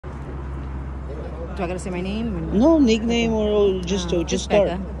Do I gotta say my name? No, nickname or just start.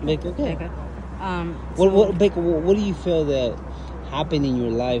 Becca. Becca, okay. Becca. Becca, what do you feel that happened in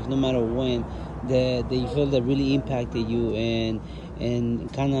your life, no matter when, that you feel that really impacted you and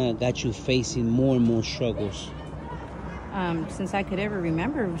kind of got you facing more and more struggles? Since I could ever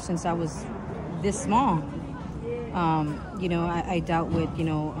remember, since I was this small, I dealt with,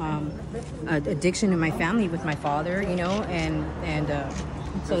 addiction in my family with my father, and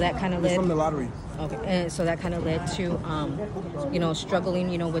so that kind of led from the lottery. Okay, and so that kind of led to, struggling,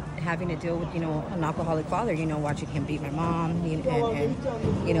 with having to deal with, an alcoholic father, watching him beat my mom,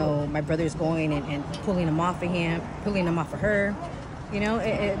 and my brothers going and pulling him off of him, pulling him off of her,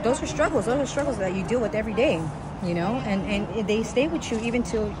 those are struggles. Those are struggles that you deal with every day, and they stay with you even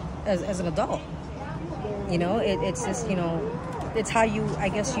till as an adult. It's just, it's how you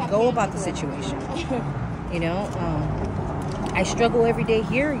go about the situation, I struggle every day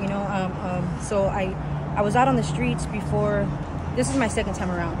here, so I was out on the streets before. This is my second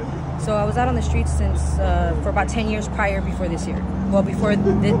time around. So I was out on the streets since for about 10 years prior before this year. Well, before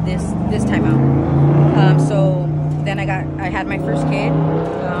this time out. So then I had my first kid,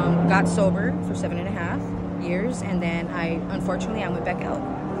 got sober for 7.5 years, and then unfortunately I went back out,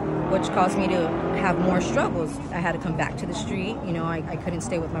 which caused me to have more struggles. I had to come back to the street. I couldn't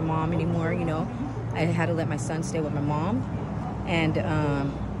stay with my mom anymore. I had to let my son stay with my mom, and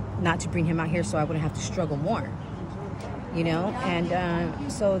not to bring him out here so I wouldn't have to struggle more.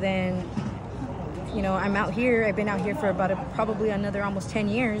 And so then, I'm out here. I've been out here for about probably another almost 10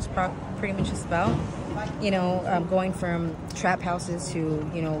 years, pretty much just about. Going from trap houses to,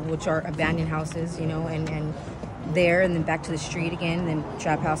 which are abandoned houses, and there, and then back to the street again, and then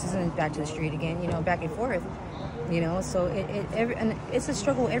trap houses, and then back to the street again, back and forth, so and it's a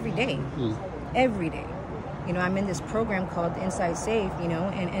struggle every day, every day. I'm in this program called Inside Safe,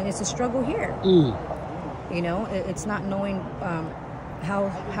 and it's a struggle here. It's not knowing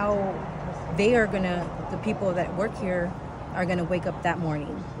how they are gonna, the people that work here are gonna wake up that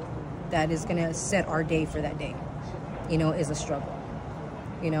morning, that is gonna set our day for that day, is a struggle.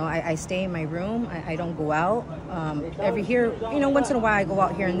 I stay in my room. I don't go out. Once in a while I go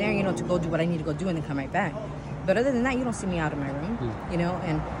out here and there, to go do what I need to go do and then come right back. But other than that, you don't see me out of my room,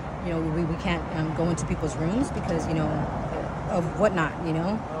 and, we can't go into people's rooms because, of whatnot,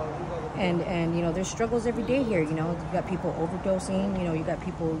 and there's struggles every day here. You got people overdosing, you got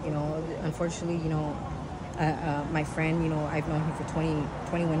people, unfortunately, my friend, I've known him for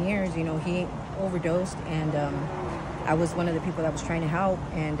 21 years, he overdosed, and I was one of the people that was trying to help,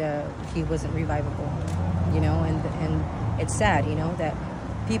 and he wasn't revivable, and it's sad, that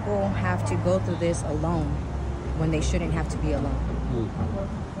people have to go through this alone when they shouldn't have to be alone.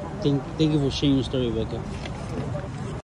 Thank you for sharing your story, Becca.